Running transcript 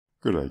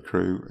G'day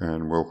crew,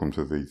 and welcome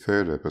to the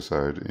third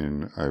episode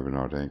in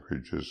overnight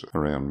anchorages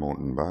around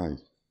Moreton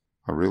Bay.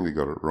 I really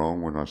got it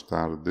wrong when I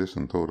started this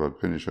and thought I'd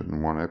finish it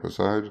in one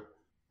episode.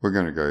 We're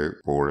going to go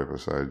 4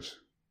 episodes.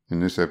 In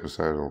this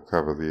episode I'll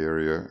cover the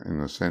area in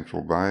the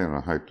Central Bay, and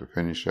I hope to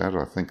finish that.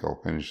 I think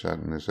I'll finish that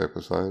in this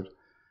episode.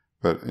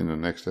 But in the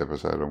next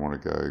episode I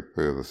want to go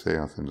further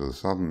south into the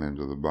southern end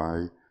of the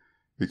bay,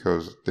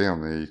 because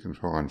down there you can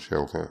find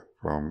shelter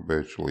from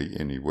virtually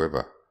any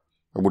weather.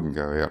 I wouldn't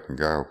go out and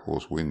gale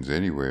force winds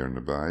anywhere in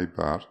the bay,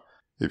 but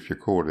if you're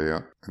caught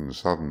out in the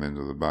southern end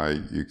of the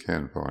bay, you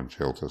can find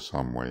shelter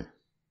somewhere.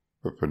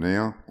 But for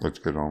now, let's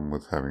get on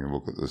with having a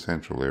look at the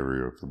central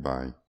area of the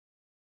bay.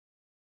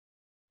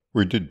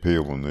 We did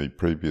Peel in the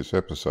previous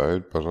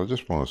episode, but I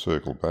just want to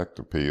circle back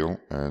to Peel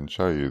and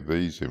show you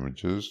these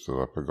images that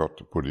I forgot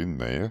to put in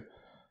there.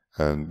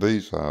 And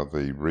these are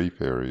the reef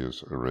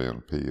areas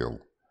around Peel.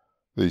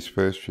 These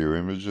first few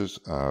images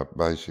are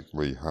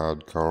basically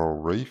hard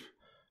coral reef,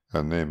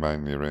 and they're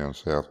mainly around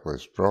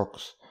southwest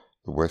rocks,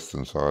 the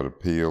western side of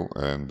Peel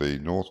and the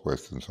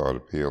northwestern side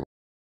of Peel.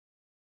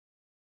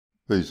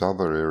 These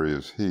other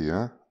areas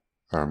here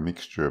are a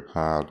mixture of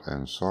hard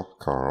and soft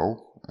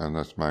coral, and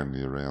that's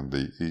mainly around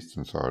the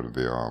eastern side of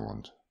the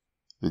island.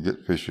 You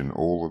get fish in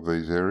all of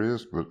these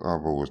areas, but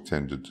I've always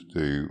tended to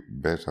do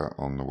better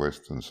on the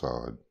western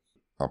side,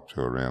 up to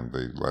around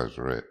the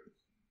lazarette.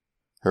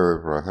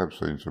 However, I have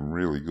seen some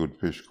really good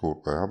fish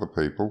caught by other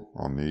people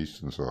on the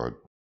eastern side.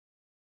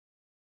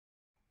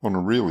 On a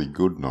really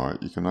good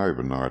night, you can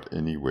overnight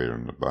anywhere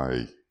in the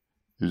bay.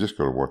 You just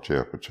got to watch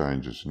out for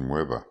changes in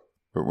weather.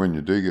 But when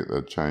you do get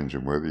that change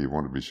in weather, you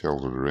want to be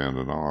sheltered around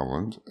an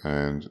island,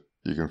 and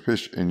you can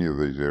fish any of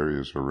these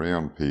areas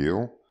around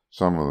Peel.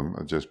 Some of them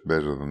are just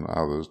better than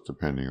others,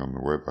 depending on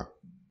the weather.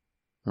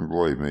 And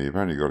believe me, you've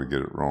only got to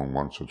get it wrong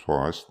once or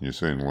twice, and you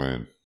soon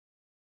learn.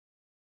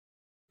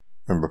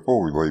 And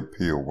before we leave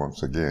Peel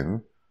once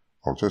again,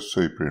 I'll just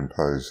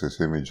superimpose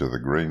this image of the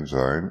green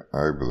zone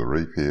over the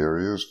reef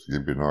areas to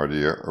give you an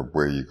idea of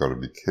where you've got to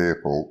be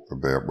careful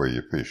about where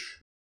you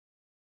fish.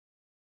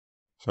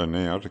 So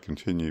now, to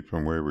continue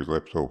from where we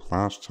left off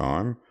last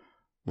time,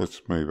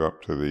 let's move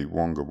up to the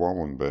Wanga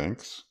Wallen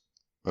banks.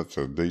 That's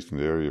a decent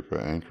area for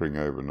anchoring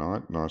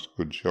overnight, nice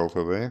good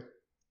shelter there.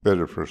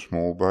 Better for a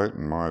small boat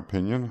in my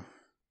opinion.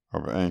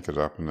 I've anchored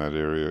up in that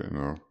area in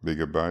a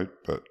bigger boat,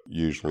 but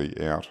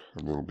usually out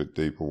a little bit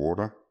deeper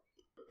water.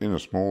 In a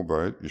small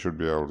boat, you should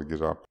be able to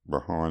get up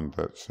behind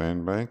that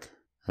sandbank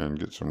and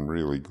get some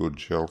really good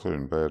shelter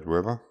in bad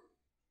weather.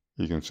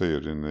 You can see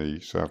it in the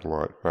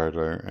satellite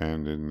photo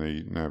and in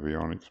the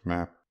Navionics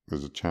map.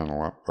 There's a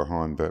channel up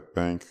behind that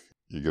bank.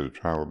 You get a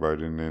trailer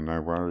boat in there,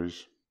 no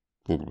worries.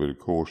 A little bit of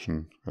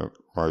caution at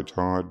low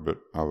tide,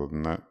 but other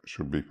than that,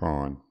 should be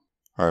fine.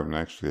 I haven't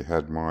actually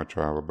had my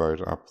trailer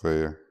boat up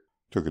there.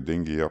 Took a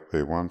dinghy up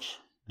there once,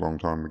 a long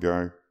time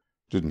ago.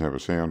 Didn't have a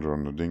sounder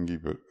on the dinghy,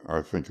 but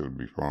I think it would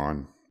be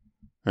fine.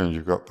 And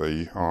you've got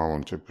the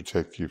island to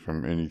protect you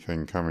from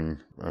anything coming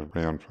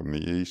around from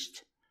the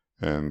east,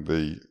 and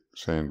the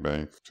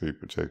sandbank to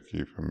protect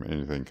you from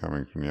anything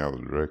coming from the other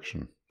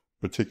direction,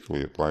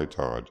 particularly at low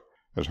tide.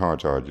 At high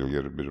tide you'll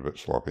get a bit of it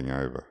slopping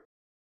over.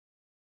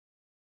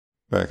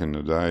 Back in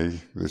the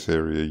day, this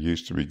area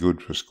used to be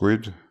good for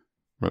squid,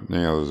 but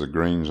now there's a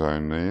green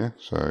zone there,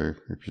 so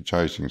if you're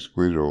chasing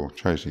squid or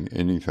chasing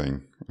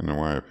anything in the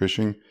way of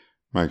fishing,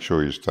 make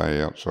sure you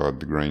stay outside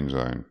the green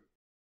zone.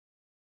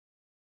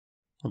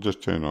 I'll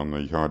just turn on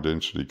the high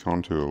density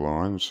contour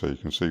lines so you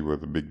can see where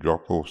the big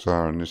drop-offs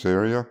are in this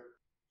area.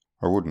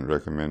 I wouldn't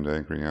recommend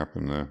anchoring up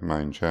in the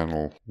main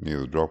channel near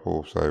the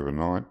drop-offs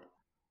overnight,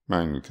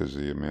 mainly because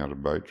of the amount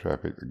of boat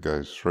traffic that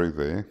goes through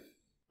there,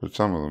 but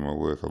some of them are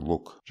worth a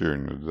look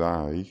during the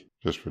day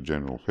just for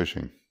general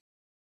fishing.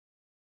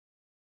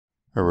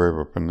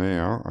 However, for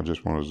now, I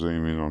just want to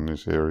zoom in on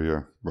this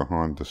area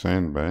behind the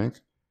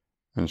sandbank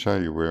and show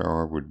you where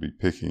I would be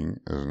picking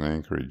as an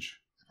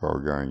anchorage if I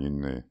were going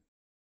in there.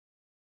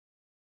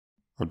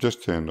 I've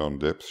just turned on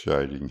depth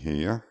shading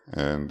here,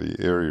 and the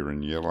area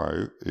in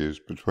yellow is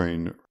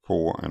between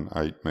 4 and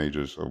 8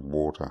 metres of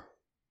water.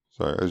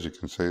 So as you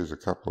can see, there's a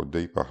couple of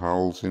deeper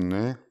holes in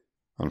there.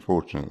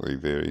 Unfortunately,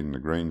 they're in the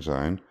green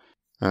zone.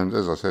 And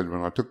as I said,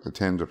 when I took the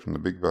tender from the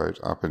big boat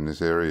up in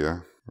this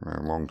area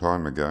a long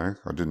time ago,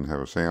 I didn't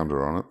have a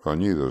sounder on it, but I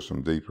knew there were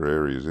some deeper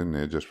areas in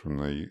there just from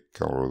the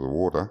colour of the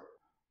water.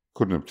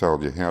 Couldn't have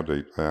told you how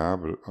deep they are,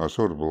 but I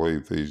sort of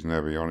believe these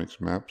Navionics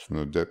maps and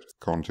the depth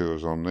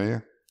contours on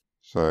there.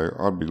 So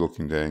I'd be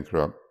looking to anchor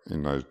up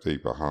in those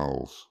deeper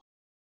holes.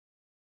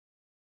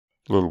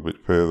 A little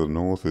bit further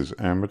north is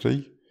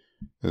Amity.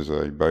 There's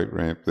a boat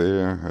ramp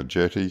there, a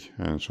jetty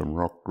and some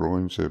rock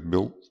groins they've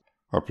built.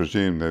 I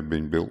presume they've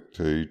been built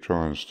to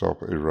try and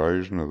stop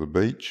erosion of the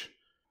beach,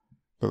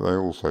 but they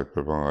also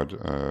provide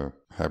a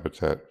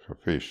habitat for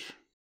fish.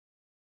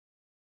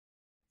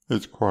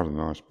 It's quite a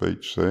nice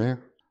beach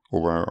there,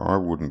 although I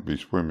wouldn't be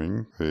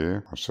swimming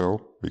there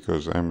myself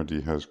because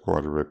Amity has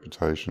quite a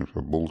reputation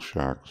for bull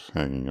sharks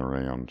hanging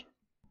around.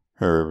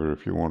 However,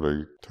 if you want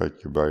to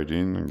take your bait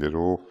in and get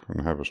off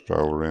and have a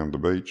stroll around the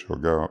beach or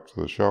go up to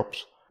the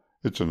shops,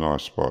 it's a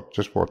nice spot.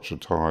 Just watch the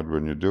tide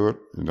when you do it.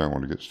 You don't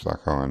want to get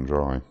stuck high and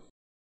dry.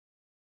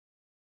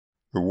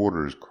 The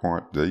water is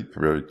quite deep,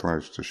 very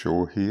close to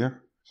shore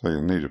here, so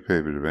you'll need a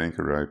fair bit of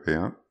anchor rope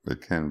out. There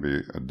can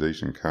be a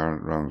decent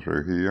current run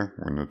through here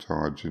when the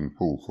tide's in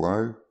full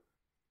flow.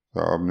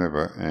 So I've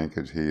never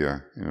anchored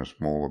here in a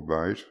smaller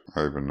boat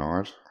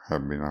overnight. I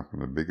have been up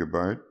in a bigger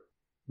boat.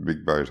 The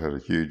big boat had a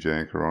huge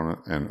anchor on it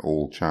and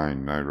all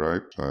chain, no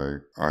rope, so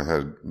I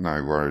had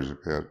no worries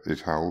about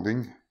it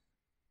holding.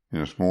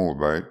 In a smaller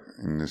boat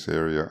in this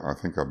area, I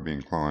think I'd be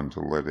inclined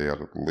to let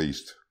out at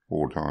least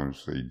 4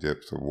 times the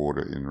depth of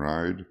water in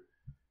road,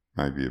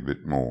 maybe a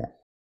bit more.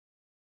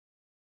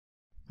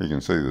 You can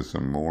see there's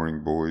some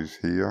mooring buoys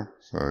here,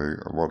 so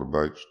a lot of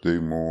boats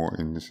do moor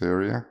in this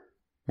area.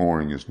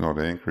 Mooring is not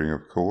anchoring,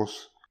 of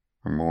course.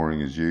 A mooring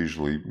is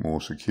usually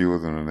more secure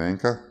than an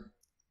anchor,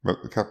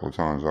 but the couple of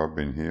times I've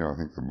been here, I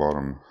think the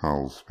bottom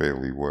holds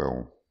fairly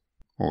well.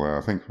 Although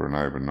I think for an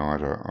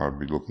overnighter, I'd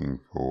be looking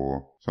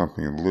for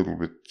something a little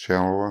bit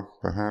shallower,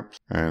 perhaps,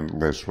 and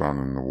less run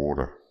in the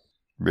water.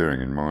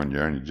 Bearing in mind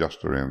you're only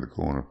just around the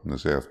corner from the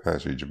South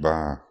Passage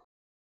Bar.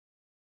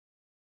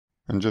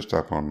 And just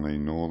up on the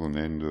northern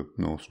end of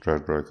North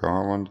Stradbroke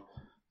Island,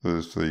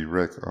 there's the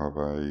wreck of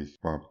a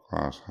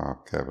fiberglass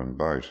half-cabin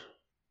boat.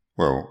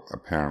 Well,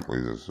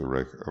 apparently there's the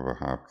wreck of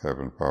a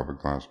half-cabin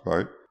fiberglass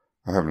boat.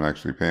 I haven't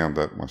actually found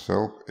that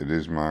myself. It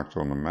is marked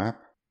on the map.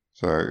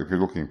 So if you're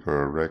looking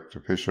for a wreck to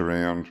fish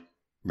around,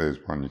 there's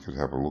one you could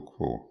have a look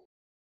for.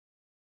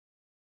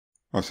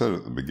 I said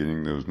at the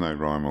beginning there was no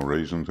rhyme or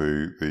reason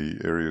to the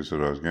areas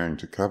that I was going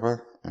to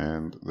cover,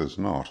 and there's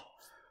not.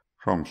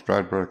 From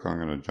Stradbroke I'm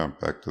going to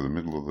jump back to the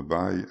middle of the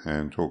bay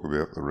and talk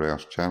about the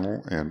Rous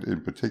Channel, and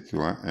in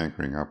particular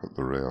anchoring up at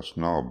the Rous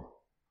Knob.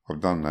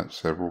 I've done that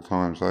several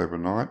times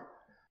overnight.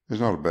 It's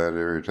not a bad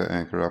area to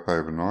anchor up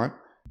overnight.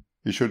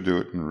 You should do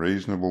it in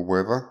reasonable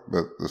weather,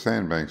 but the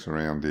sandbanks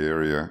around the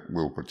area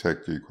will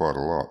protect you quite a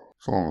lot,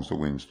 as long as the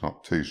wind's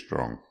not too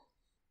strong.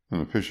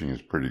 And the fishing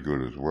is pretty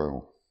good as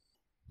well,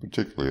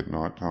 particularly at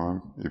night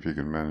time, if you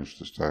can manage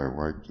to stay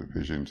awake to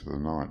fish into the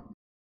night.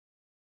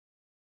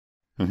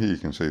 And here you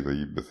can see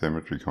the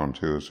bathymetry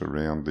contours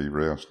around the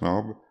Rous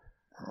Knob.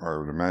 I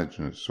would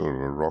imagine it's sort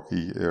of a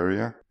rocky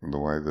area, the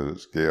way that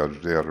it's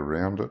gouged out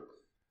around it.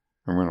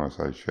 And when I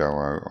say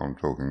shallow, I'm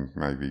talking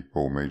maybe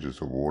 4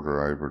 metres of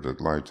water over it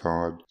at low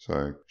tide,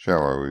 so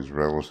shallow is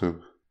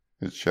relative.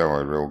 It's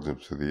shallow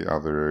relative to the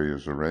other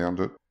areas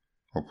around it.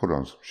 I'll put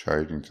on some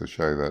shading to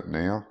show that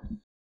now.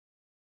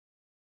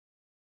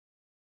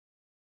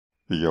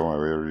 The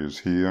yellow areas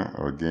here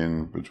are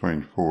again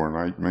between 4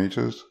 and 8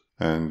 metres,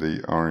 and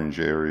the orange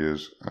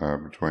areas are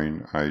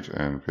between 8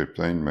 and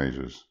 15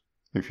 metres.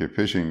 If you're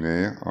fishing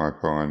there, I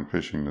find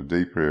fishing the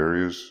deeper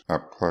areas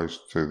up close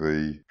to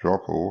the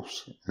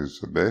drop-offs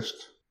is the best.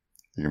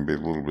 You can be a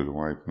little bit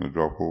away from the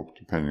drop-off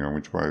depending on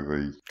which way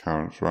the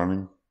current's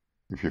running.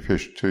 If you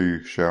fish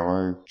too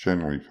shallow,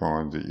 generally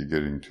find that you're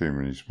getting too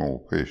many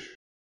small fish.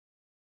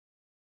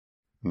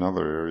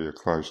 Another area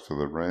close to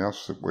the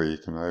Rous where you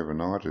can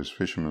overnight is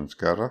Fisherman's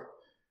Gutter.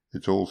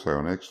 It's also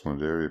an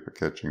excellent area for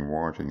catching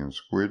whiting and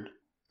squid,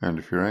 and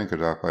if you're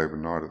anchored up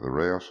overnight at the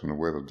Rous and the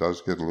weather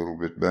does get a little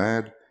bit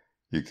bad,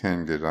 you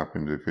can get up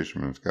into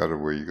Fisherman's Gutter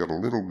where you've got a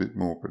little bit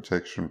more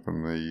protection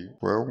from the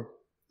well.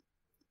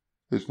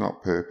 It's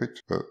not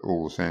perfect, but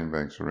all the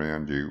sandbanks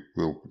around you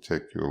will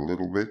protect you a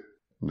little bit.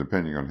 And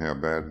depending on how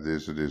bad it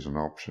is an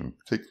option,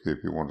 particularly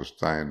if you want to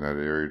stay in that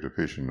area to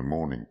fish in the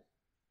morning.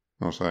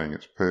 I'm not saying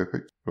it's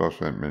perfect, but I've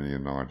spent many a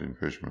night in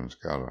Fisherman's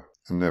Gutter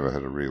and never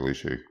had a real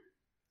issue.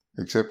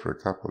 Except for a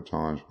couple of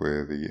times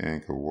where the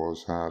anchor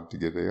was hard to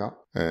get out,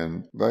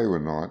 and they were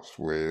nights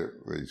where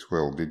the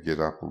swell did get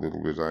up a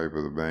little bit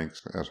over the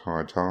banks at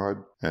high tide,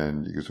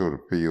 and you could sort of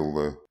feel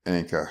the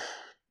anchor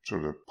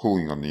sort of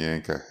pulling on the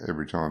anchor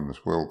every time the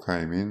swell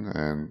came in,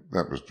 and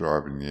that was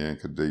driving the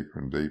anchor deeper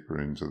and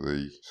deeper into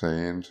the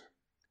sand.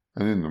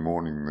 And in the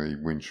morning the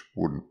winch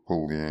wouldn't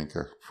pull the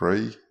anchor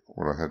free.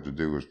 What I had to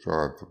do was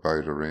drive the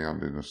boat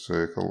around in a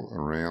circle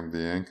around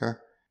the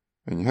anchor.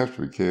 And you have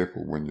to be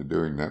careful when you're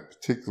doing that,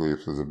 particularly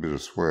if there's a bit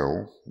of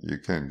swell. You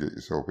can get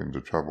yourself into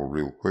trouble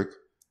real quick.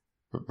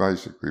 But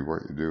basically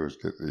what you do is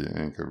get the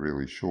anchor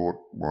really short,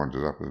 wind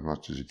it up as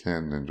much as you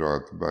can, then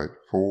drive the boat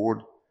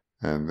forward.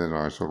 And then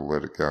I sort of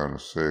let it go in a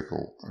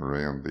circle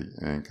around the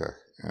anchor,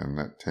 and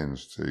that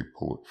tends to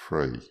pull it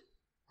free.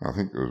 I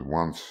think there was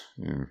once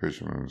in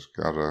Fisherman's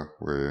Gutter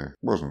where it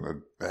wasn't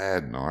a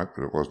bad night,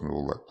 but it wasn't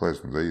all that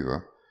pleasant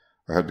either.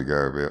 I had to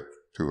go about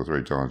 2 or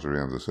 3 times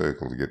around the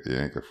circle to get the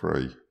anchor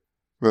free.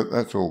 But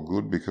that's all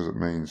good because it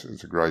means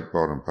it's a great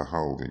bottom for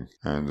holding,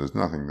 and there's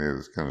nothing there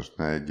that's going to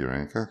snag your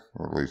anchor,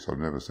 or at least I've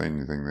never seen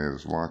anything there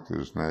that's likely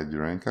to snag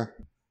your anchor.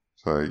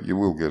 So you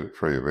will get it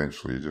free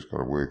eventually, you just got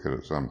to work at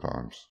it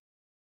sometimes.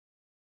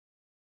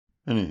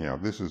 Anyhow,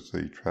 this is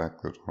the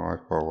track that I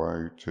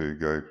follow to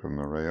go from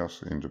the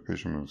Rous into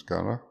Fisherman's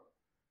Gutter.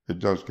 It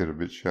does get a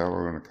bit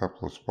shallow in a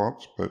couple of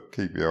spots, but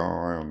keep your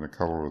eye on the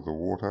colour of the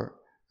water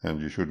and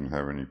you shouldn't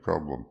have any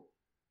problem.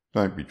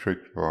 Don't be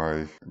tricked by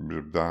a bit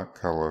of dark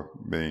colour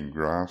being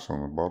grass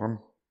on the bottom.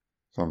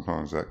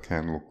 Sometimes that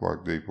can look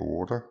like deeper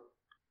water,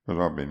 but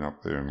I've been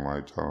up there in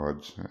low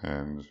tides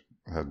and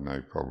had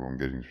no problem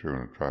getting through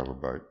in a trailer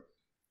boat.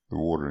 The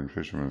water in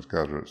Fisherman's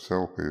Gutter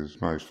itself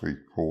is mostly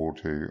 4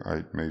 to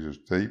 8 metres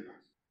deep,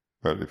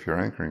 but if you're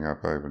anchoring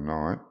up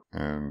overnight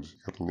and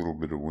you've got a little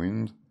bit of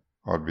wind,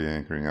 I'd be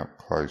anchoring up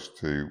close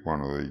to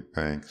one of the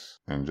banks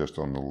and just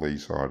on the lee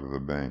side of the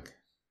bank.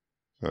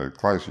 So the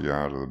closer you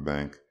are to the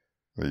bank,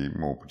 the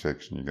more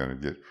protection you're going to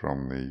get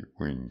from the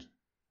wind.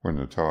 When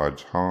the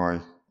tide's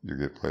high, you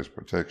get less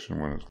protection.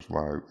 When it's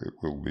low, it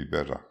will be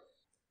better.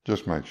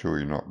 Just make sure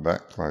you're not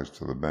that close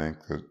to the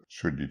bank that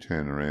should you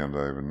turn around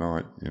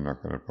overnight, you're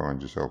not going to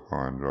find yourself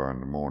high and dry in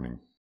the morning.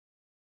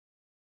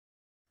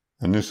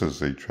 And this is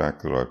the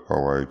track that I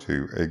follow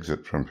to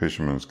exit from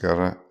Fisherman's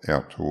Gutter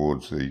out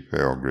towards the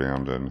foul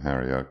ground and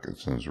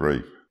Atkinsons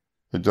Reef.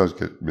 It does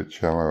get a bit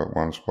shallow at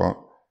one spot,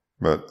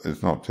 but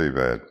it's not too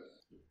bad.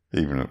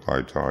 Even at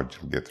low tide,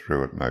 you'll get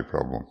through it no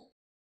problem.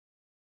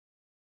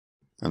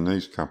 And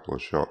these couple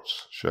of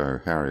shots show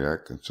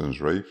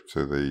Atkinsons Reef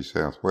to the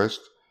southwest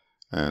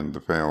and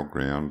the foul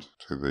ground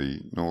to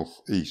the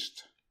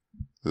northeast.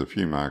 There's a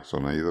few marks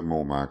on either,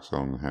 more marks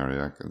on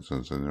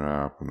Atkinsons than there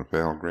are up on the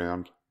foul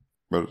ground,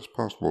 but it's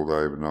possible to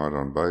overnight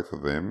on both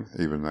of them.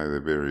 Even though they're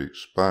very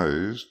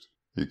exposed,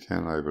 you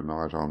can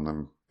overnight on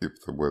them if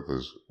the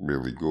weather's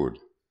really good.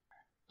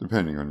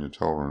 Depending on your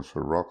tolerance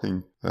for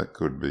rocking, that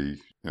could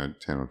be 10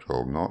 or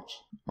 12 knots.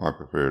 I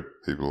prefer it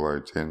to be below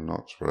 10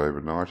 knots for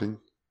overnighting,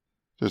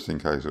 just in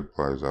case it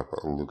blows up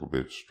a little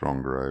bit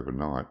stronger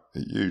overnight.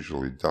 It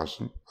usually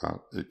doesn't,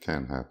 but it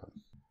can happen.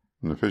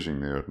 And the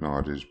fishing there at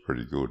night is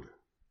pretty good.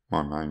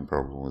 My main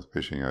problem with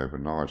fishing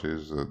overnight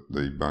is that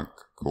the bunk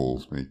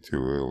calls me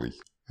too early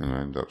and I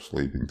end up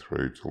sleeping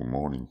through till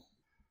morning.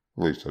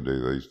 At least I do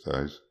these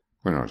days.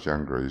 When I was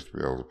younger, I used to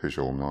be able to fish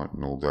all night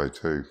and all day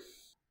too.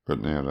 But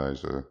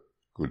nowadays a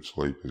good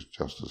sleep is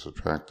just as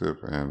attractive,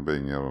 and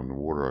being out on the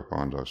water I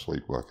find I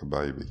sleep like a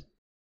baby.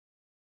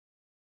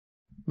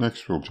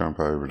 Next we'll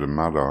jump over to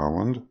Mud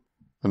Island,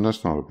 and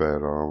that's not a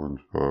bad island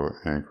for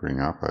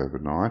anchoring up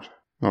overnight.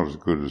 Not as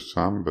good as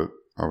some, but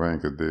I've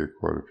anchored there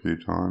quite a few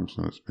times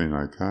and it's been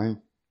okay.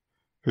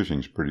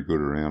 Fishing's pretty good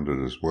around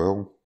it as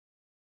well.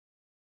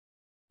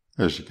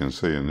 As you can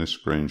see in this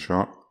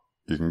screenshot,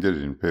 you can get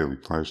in fairly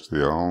close to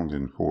the island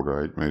in 4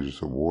 to 8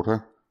 metres of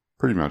water.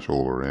 Pretty much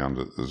all around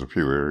it. There's a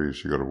few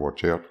areas you've got to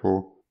watch out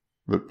for,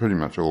 but pretty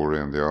much all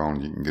around the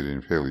island you can get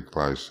in fairly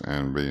close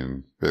and be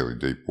in fairly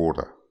deep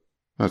water.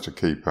 That's a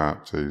key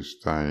part to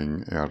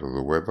staying out of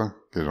the weather.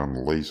 Get on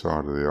the lee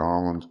side of the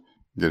island,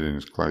 get in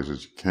as close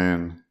as you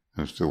can,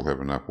 and still have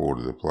enough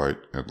water to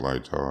float at low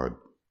tide.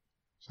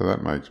 So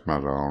that makes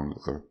Mud Island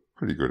a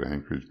pretty good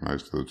anchorage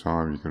most of the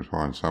time. You can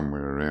find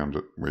somewhere around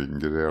it where you can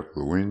get out of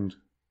the wind.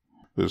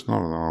 But it's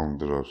not an island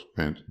that I've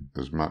spent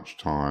as much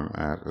time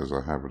at as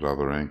I have at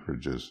other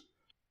anchorages.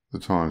 The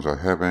times I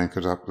have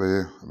anchored up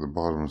there, the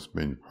bottom's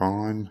been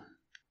fine,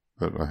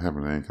 but I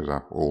haven't anchored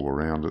up all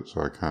around it,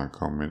 so I can't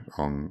comment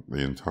on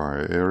the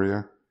entire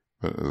area.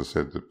 But as I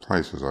said, the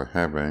places I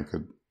have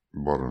anchored, the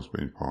bottom's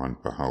been fine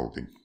for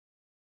holding.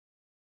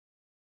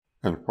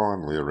 And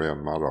finally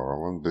around Mud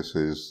Island, this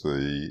is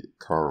the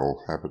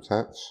coral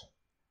habitats.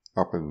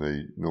 Up in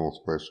the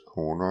northwest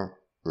corner,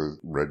 the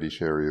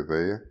reddish area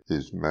there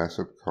is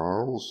massive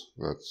corals.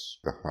 That's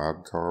the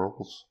hard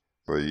corals.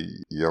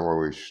 The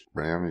yellowish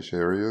brownish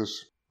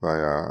areas, they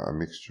are a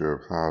mixture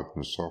of hard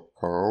and soft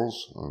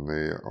corals, and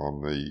they're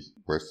on the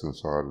western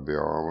side of the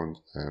island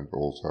and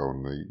also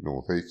on the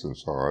northeastern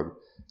side,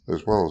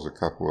 as well as a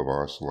couple of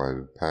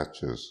isolated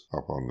patches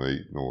up on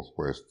the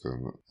northwest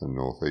and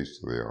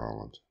northeast of the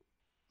island.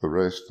 The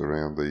rest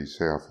around the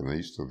south and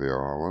east of the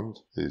island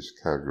is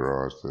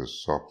categorised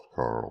as soft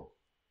coral.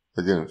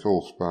 Again, it's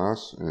all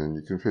sparse and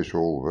you can fish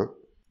all of it.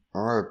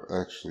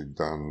 I've actually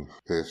done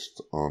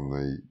best on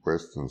the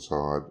western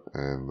side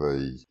and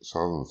the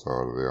southern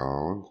side of the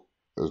island,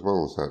 as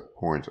well as that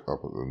point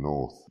up at the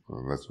north,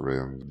 and that's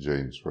around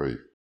Atkinsons Reef.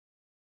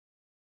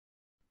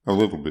 A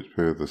little bit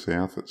further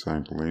south at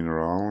St.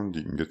 Helena Island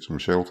you can get some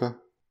shelter.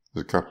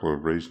 There's a couple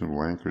of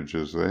reasonable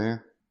anchorages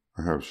there.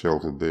 I have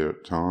sheltered there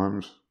at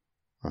times,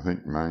 I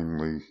think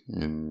mainly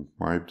in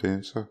Wave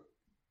Dancer.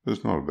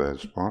 It's not a bad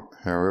spot,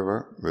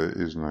 however, there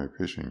is no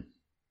fishing.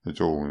 It's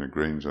all in a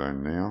green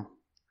zone now.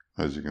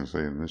 As you can see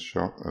in this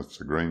shot, that's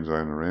the green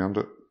zone around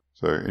it.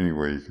 So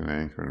anywhere you can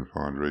anchor and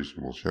find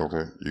reasonable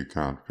shelter, you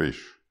can't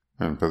fish.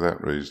 And for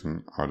that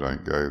reason, I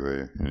don't go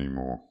there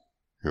anymore.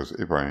 Because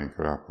if I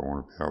anchor up, I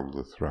want to be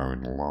able to throw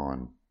in a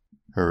line.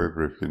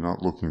 However, if you're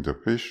not looking to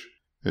fish,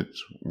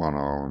 it's one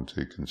island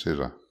to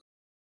consider.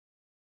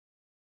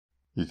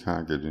 You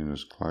can't get in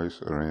as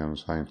close around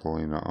St.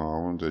 Helena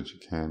Island as you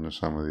can to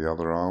some of the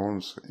other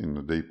islands in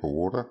the deeper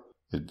water.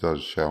 It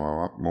does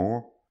shallow up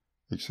more,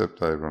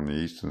 except over on the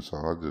eastern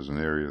side there's an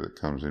area that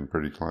comes in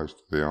pretty close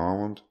to the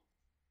island.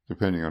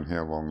 Depending on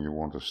how long you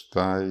want to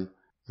stay,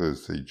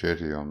 There's the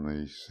jetty on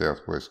the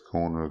southwest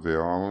corner of the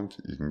island.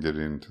 You can get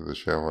into the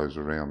shallows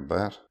around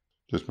that.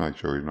 Just make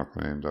sure you're not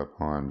going to end up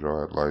high and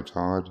dry at low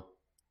tide.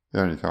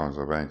 The only times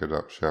I've anchored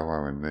up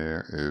shallow in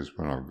there is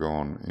when I've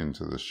gone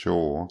into the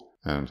shore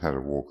and had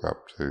to walk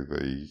up to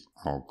the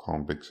old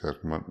convict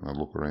settlement and a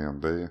look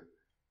around there.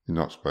 You're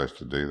not supposed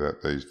to do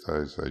that these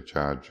days. They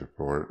charge you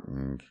for it,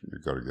 and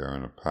you've got to go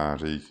in a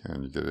party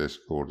and you get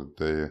escorted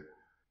there.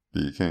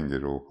 But you can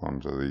get off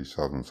onto the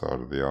southern side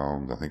of the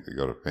island. I think they've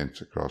got a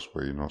fence across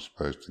where you're not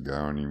supposed to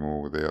go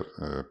anymore without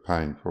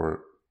paying for it.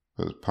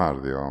 But it's part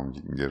of the island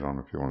you can get on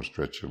if you want to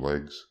stretch your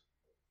legs.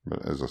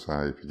 But as I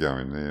say, if you go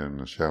in there in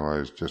the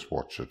shallows, just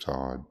watch the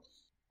tide.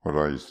 What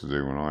I used to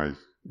do when I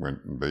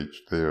went and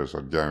beached there is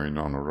I'd go in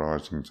on a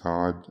rising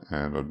tide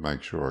and I'd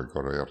make sure I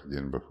got out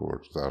again before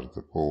it started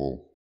to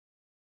fall.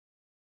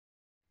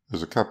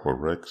 There's a couple of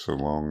wrecks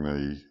along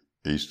the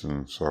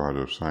eastern side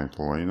of St.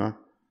 Helena.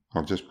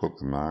 I've just put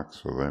the marks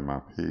for them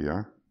up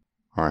here.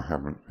 I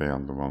haven't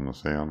found them on the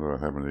sounder.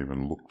 I haven't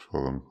even looked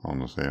for them on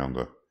the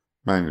sounder.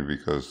 Mainly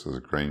because there's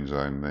a green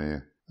zone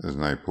there. There's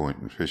no point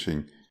in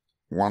fishing.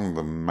 One of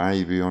them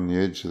may be on the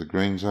edge of the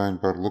green zone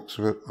by the looks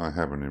of it. I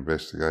haven't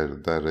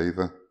investigated that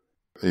either.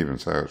 Even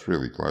so, it's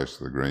really close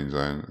to the green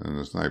zone and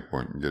there's no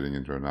point in getting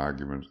into an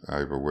argument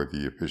over whether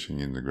you're fishing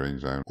in the green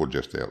zone or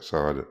just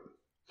outside it.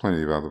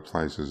 Plenty of other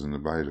places in the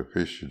bay to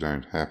fish. You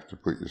don't have to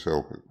put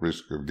yourself at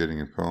risk of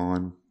getting a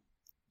fine.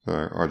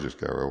 So I just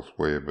go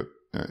elsewhere, but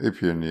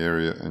if you're in the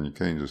area and you're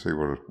keen to see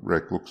what a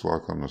wreck looks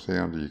like on the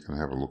sounder, you can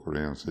have a look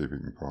around, see if you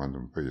can find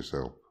them for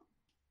yourself.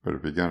 But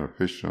if you're going to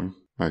fish them,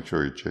 make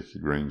sure you check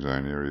your green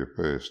zone area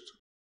first.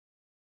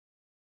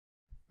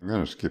 I'm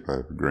going to skip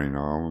over Green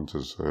Island.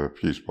 There's a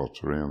few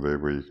spots around there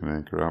where you can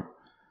anchor up.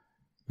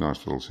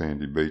 Nice little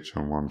sandy beach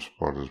on one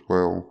spot as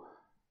well,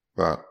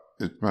 but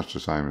it's much the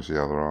same as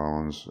the other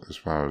islands as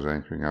far as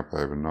anchoring up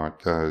overnight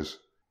goes.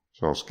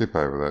 So I'll skip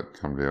over that and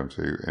come down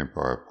to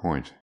Empire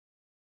Point.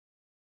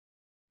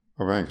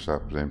 I've anchored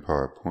up at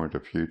Empire Point a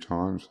few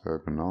times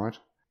overnight.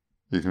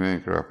 You can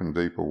anchor up in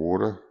deeper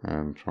water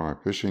and try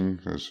fishing.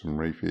 There's some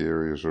reefy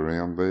areas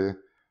around there.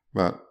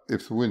 But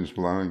if the wind's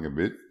blowing a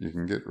bit, you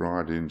can get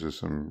right into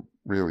some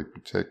really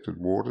protected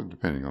water,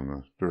 depending on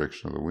the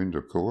direction of the wind,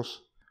 of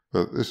course.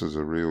 But this is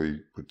a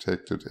really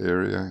protected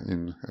area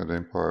at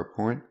Empire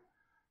Point.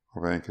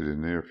 I've anchored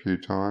in there a few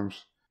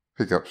times.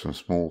 Pick up some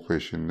small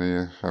fish in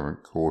there.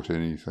 Haven't caught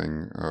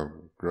anything of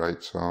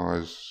great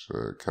size.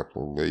 A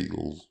couple of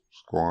legal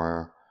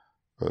squire,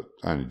 but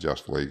only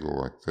just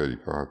legal, like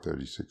 35,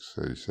 36,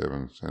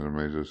 37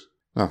 centimetres.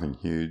 Nothing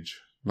huge,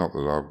 not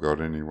that I've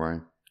got anyway.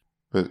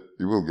 But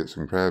you will get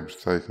some crabs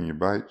taking your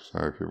bait, so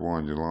if you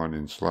wind your line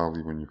in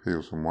slowly when you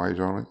feel some weight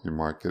on it, you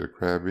might get a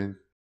crab in.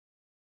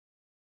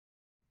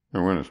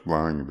 And when it's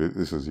blowing a bit,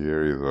 this is the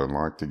area that I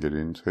like to get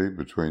into,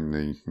 between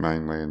the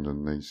mainland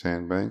and the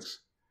sandbanks.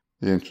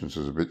 The entrance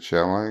is a bit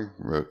shallow,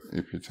 but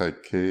if you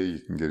take care, you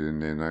can get in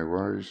there no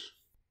worries.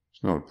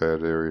 It's not a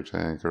bad area to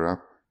anchor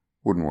up.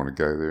 Wouldn't want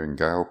to go there in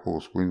gale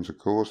force winds, of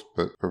course,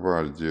 but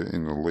provided you're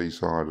in the lee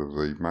side of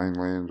the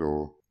mainland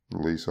or the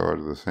lee side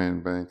of the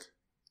sandbank,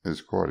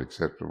 it's quite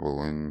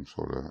acceptable in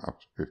sort of up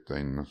to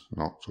 15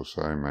 knots or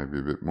so, maybe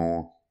a bit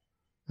more.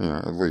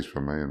 At least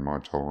for me and my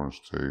tolerance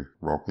to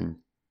rocking.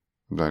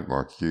 I don't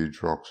like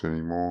huge rocks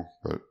anymore,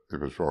 but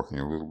if it's rocking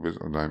a little bit,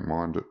 I don't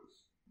mind it.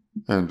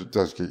 And it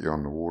does get you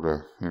on the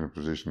water in a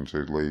position to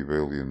leave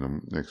early in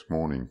the next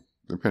morning.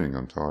 Depending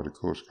on tide, of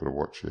course, got to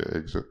watch your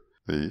exit.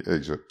 The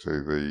exit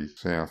to the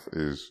south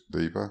is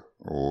deeper,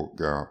 or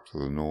go up to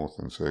the north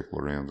and circle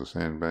around the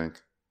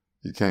sandbank.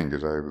 You can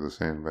get over the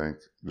sandbank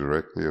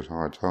directly at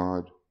high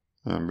tide,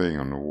 and being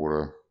on the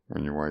water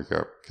when you wake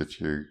up gets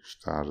you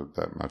started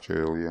that much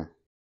earlier.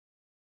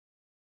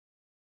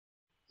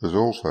 There's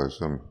also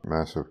some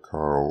massive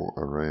coral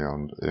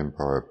around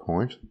Empire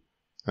Point,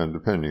 and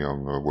depending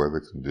on the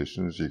weather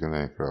conditions, you can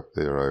anchor up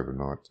there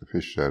overnight to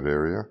fish that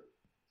area.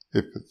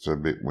 If it's a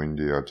bit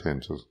windy, I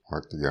tend to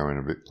like to go in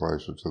a bit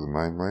closer to the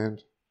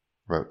mainland,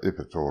 but if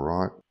it's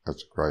alright,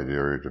 that's a great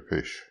area to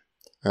fish.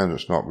 And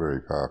it's not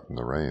very far from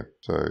the ramp,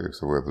 so if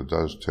the weather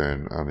does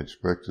turn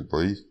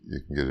unexpectedly,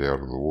 you can get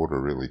out of the water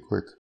really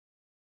quick.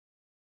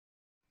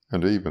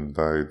 And even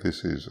though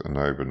this is an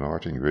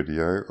overnighting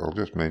video, I'll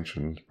just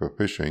mention for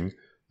fishing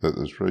that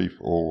there's reef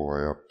all the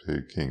way up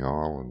to King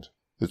Island.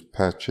 It's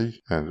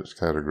patchy and it's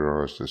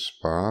categorised as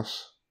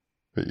sparse,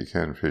 but you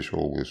can fish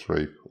all this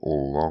reef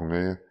all along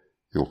there.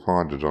 You'll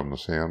find it on the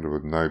sounder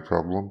with no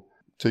problem,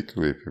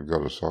 particularly if you've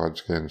got a side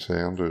scan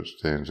sounder. It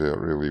stands out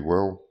really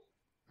well,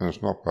 and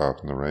it's not far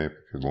from the ramp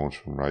if you launch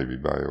from Raby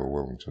Bay or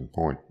Wellington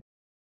Point.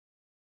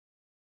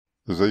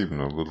 There's even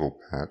a little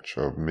patch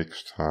of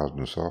mixed hard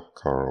and soft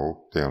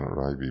coral down at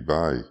Raby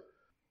Bay,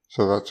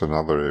 so that's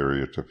another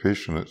area to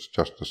fish, and it's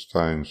just a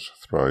stone's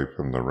throw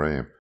from the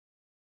ramp.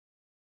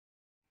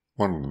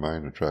 One of the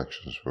main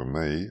attractions for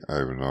me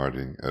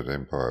overnighting at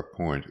Empire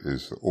Point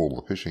is all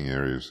the fishing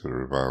areas that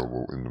are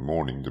available in the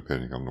morning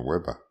depending on the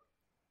weather.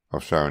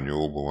 I've shown you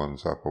all the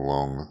ones up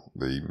along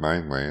the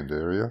mainland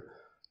area,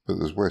 but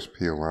there's West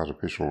Peel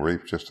Artificial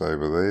Reef just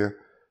over there,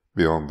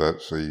 Beyond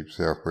that's the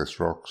Southwest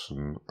Rocks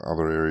and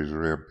other areas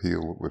around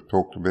Peel that we've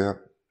talked about.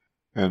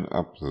 And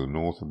up to the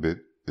north a bit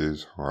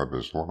is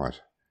Hybers Light.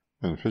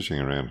 And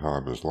fishing around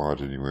Hybers Light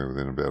anywhere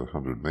within about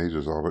 100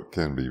 metres of it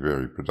can be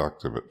very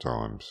productive at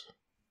times.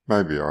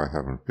 Maybe I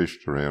haven't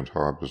fished around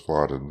Hybers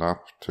Light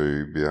enough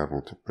to be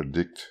able to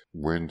predict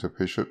when to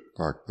fish it,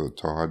 like for the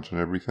tides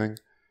and everything.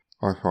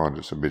 I find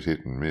it's a bit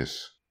hit and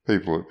miss.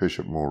 People that fish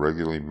it more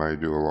regularly may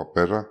do a lot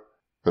better,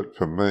 but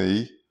for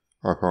me,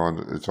 I find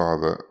it's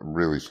either a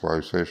really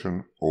slow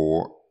session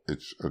or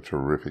it's a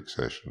terrific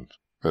session.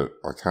 But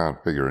I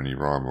can't figure any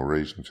rhyme or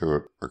reason to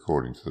it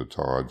according to the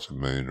tides, the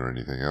moon or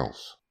anything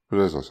else. But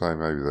as I say,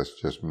 maybe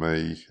that's just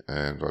me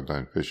and I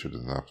don't fish it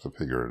enough to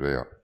figure it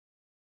out.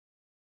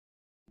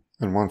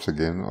 And once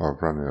again,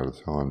 I've run out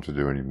of time to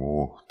do any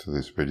more to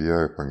this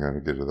video if I'm going to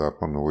get it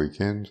up on the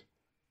weekend.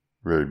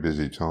 Very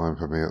busy time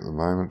for me at the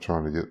moment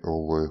trying to get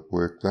all the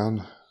work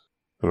done.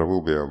 But I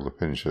will be able to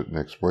finish it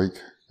next week.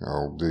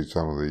 I'll do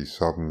some of the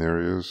southern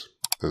areas.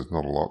 There's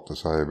not a lot to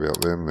say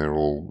about them. They're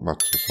all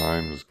much the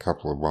same. There's a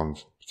couple of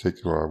ones in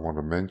particular I want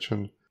to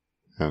mention.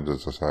 And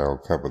as I say, I'll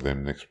cover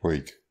them next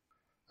week.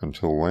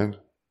 Until then,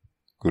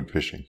 good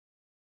fishing.